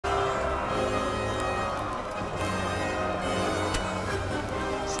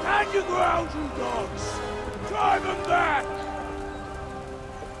Stand your ground, you dogs! Drive them back!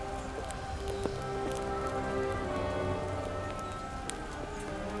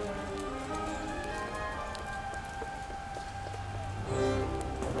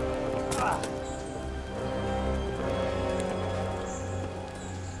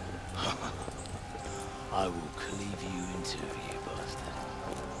 I will cleave you in two, you bastard.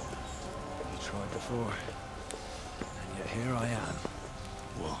 You tried before, and yet here I am.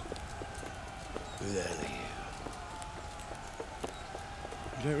 What? Who the hell are you?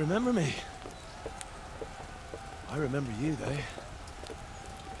 You don't remember me? I remember you, though. Now,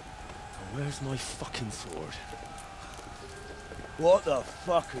 where's my fucking sword? What the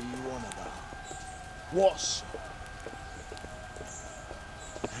fuck are you on about? What's...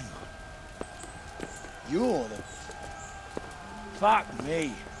 Hang on. You're the... Fuck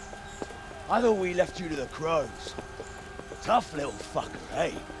me. I thought we left you to the crows. Tough little fucker,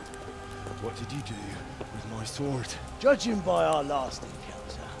 eh? What did you do with my sword? Judging by our last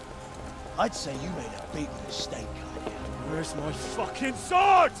encounter, I'd say you made a big mistake, Anya. Where's my fucking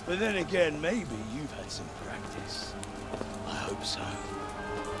sword? But then again, maybe you've had some practice. I hope so.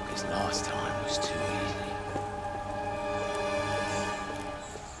 Because last time was too easy.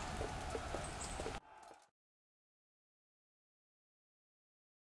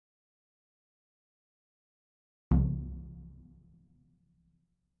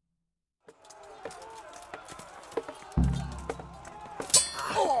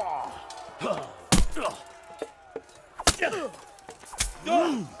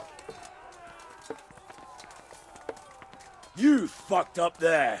 You fucked up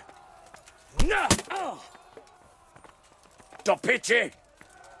there. To pity.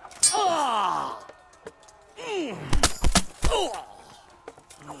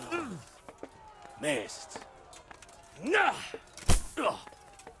 Missed.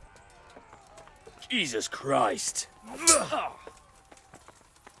 Jesus Christ.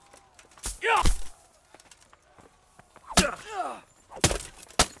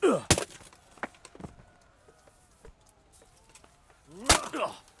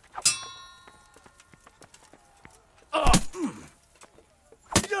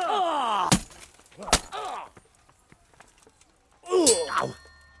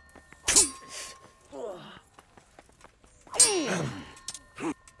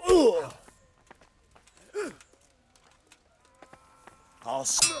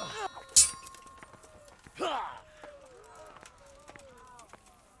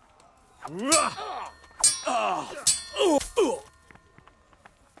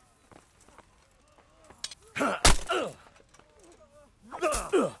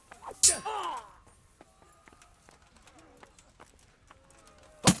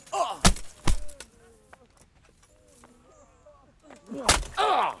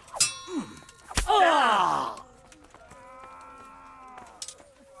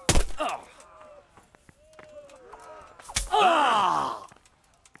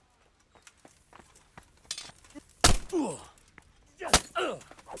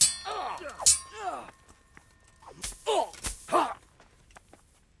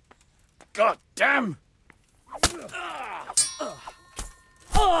 God damn!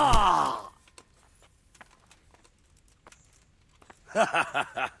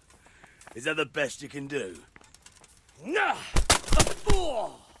 Is that the best you can do?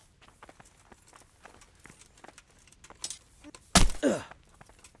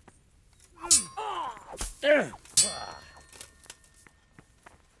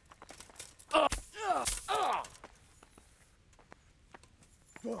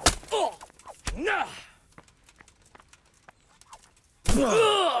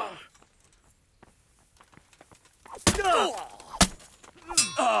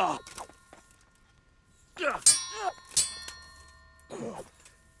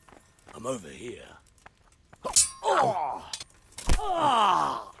 I'm over here.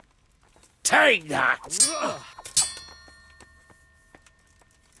 Take that!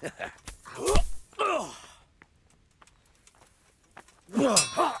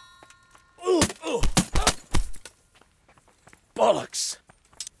 Bollocks!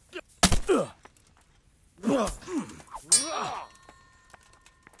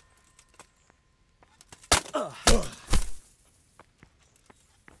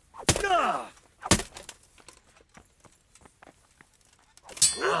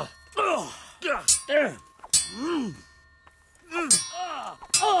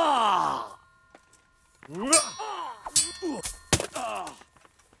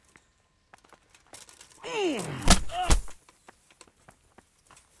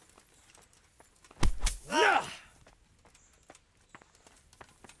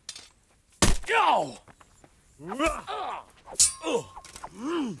 Now.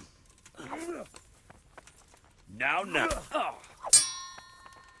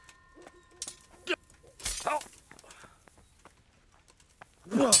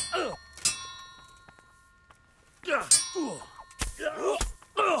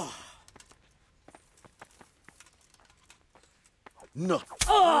 No.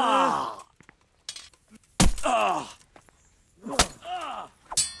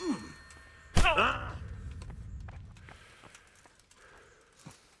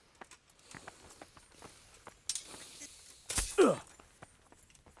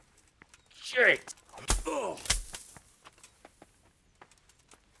 Shit.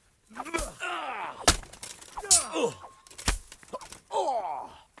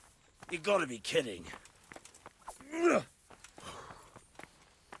 You gotta be kidding.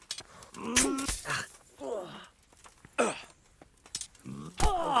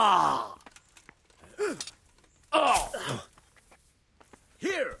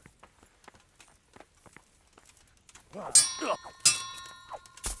 Here.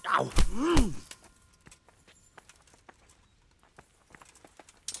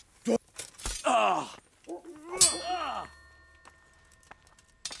 Ow.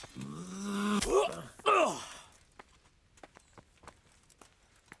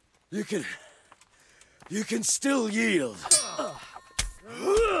 You can still yield.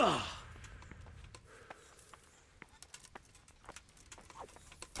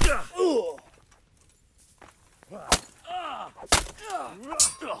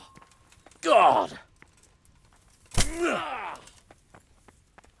 God.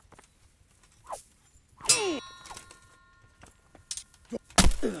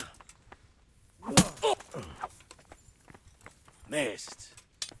 Missed.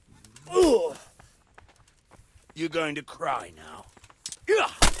 You're going to cry now.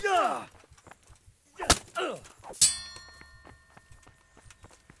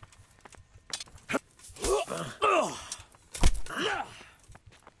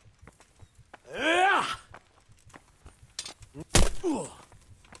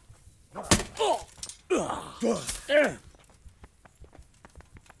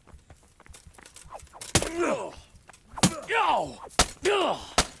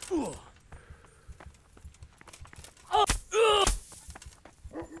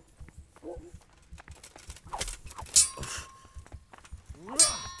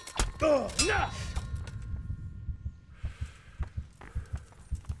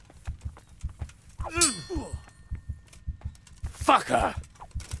 Fucker!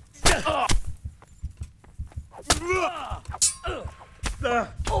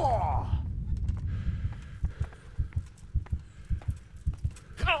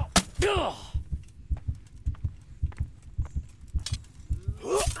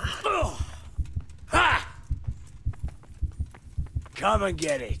 Come and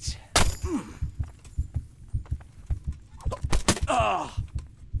get it.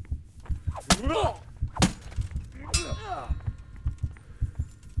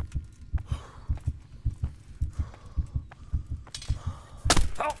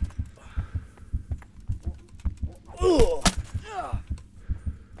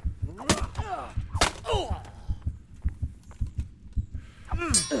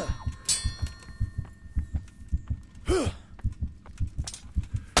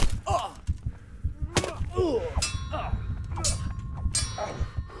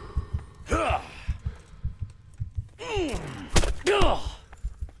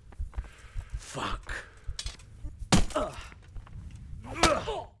 Fuck.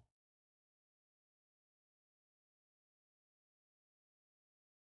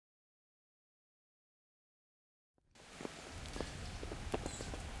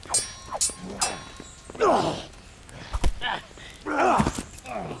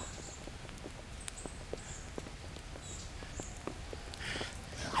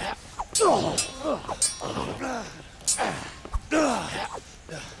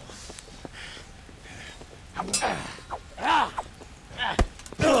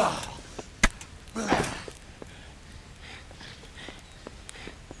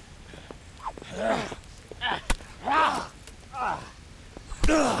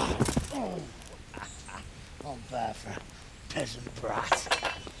 On bad for a peasant brat.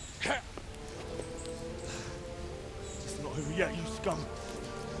 It's not over yet, you scum.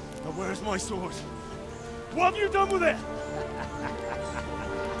 Now where's my sword? What have you done with it?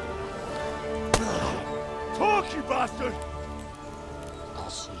 Talk, you bastard! I'll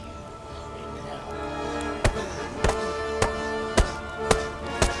see